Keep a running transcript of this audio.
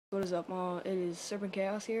What is up? It is Serpent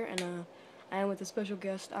Chaos here, and I am with a special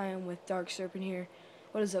guest. I am with Dark Serpent here.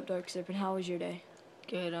 What is up, Dark Serpent? How was your day?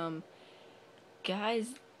 Good. Guys,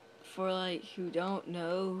 for who don't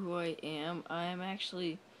know who I am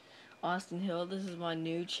actually Austin Hill. This is my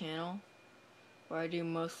new channel where I do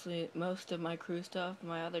most of my crew stuff.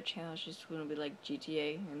 My other channel is just gonna be like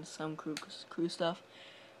GTA and some crew stuff.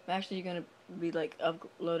 I'm actually gonna be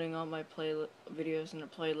uploading all my videos in a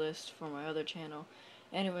playlist for my other channel.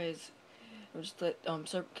 Anyways, I'll just let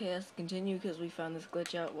Serpent Chaos continue because we found this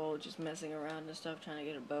glitch out while just messing around and stuff trying to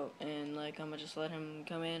get a boat, and I'm gonna just let him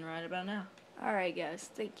come in right about now. Alright, guys.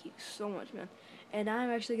 Thank you so much, man. And I'm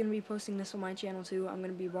actually going to be posting this on my channel, too. I'm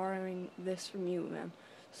going to be borrowing this from you, man.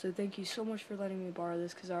 So thank you so much for letting me borrow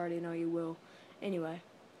this, because I already know you will. Anyway,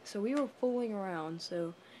 so we were fooling around,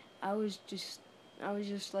 so I was just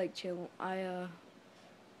like chilling.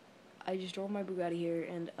 I just drove my Bugatti here,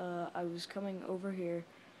 and I was coming over here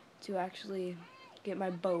to actually get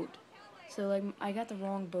my boat. So I got the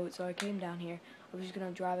wrong boat, so I came down here. I was just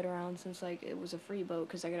gonna drive it around since it was a free boat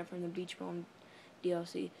because I got it from the Beach Bum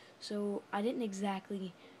DLC. So I didn't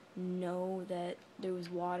exactly know that there was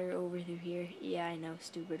water over through here. Yeah, I know,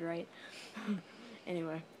 stupid, right?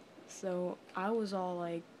 Anyway, so I was all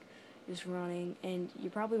just running, and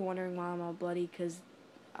you're probably wondering why I'm all bloody because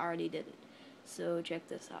I already did it. So check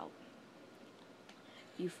this out.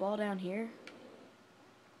 You fall down here.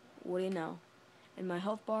 What do you know? And my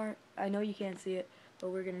health bar, I know you can't see it, but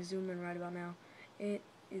we're gonna zoom in right about now. It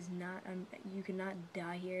is not, you cannot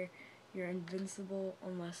die here. You're invincible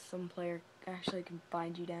unless some player actually can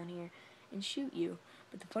find you down here and shoot you.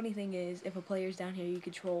 But the funny thing is, if a player's down here, you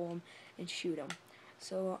control them and shoot them.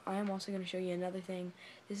 So I am also going to show you another thing.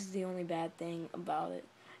 This is the only bad thing about it.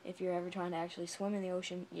 If you're ever trying to actually swim in the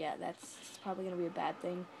ocean, yeah, that's probably going to be a bad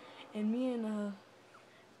thing. And me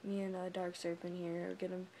and Dark Serpent here are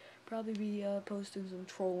gonna probably be posting some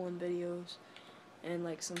trolling videos and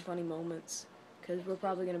some funny moments, because we're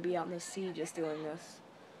probably gonna be out in the sea just doing this.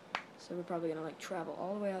 So we're probably gonna travel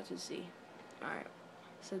all the way out to the sea. Alright,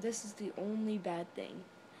 so this is the only bad thing.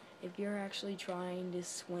 If you're actually trying to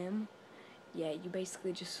swim, yeah, you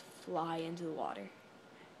basically just fly into the water.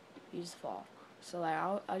 You just fall. So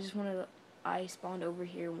I spawned over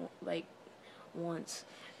here once,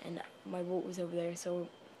 and my boat was over there, so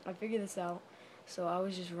I figured this out. So I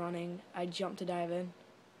was just running. I jumped to dive in,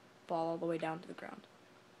 fall all the way down to the ground.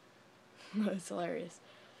 It's hilarious.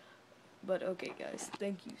 But okay, guys,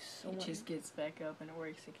 thank you so much. It just gets back up and it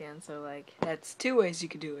works again. So that's two ways you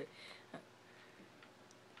could do it.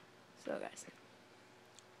 So guys,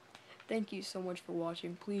 thank you so much for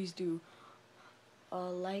watching. Please do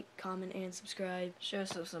like, comment, and subscribe. Show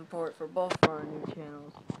some support for both of our new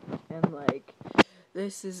channels. And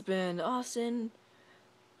this has been Austin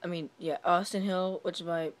Hill, which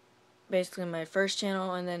is basically my first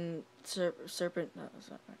channel, and then Serpent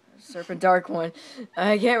Dark one.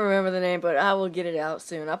 I can't remember the name, but I will get it out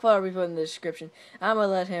soon. I'll probably put it in the description. I'm gonna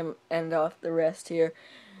let him end off the rest here.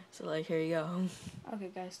 So here you go. Okay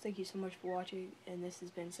guys, thank you so much for watching, and this has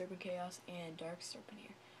been Serpent Chaos and Dark Serpent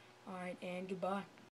here. Alright, and goodbye.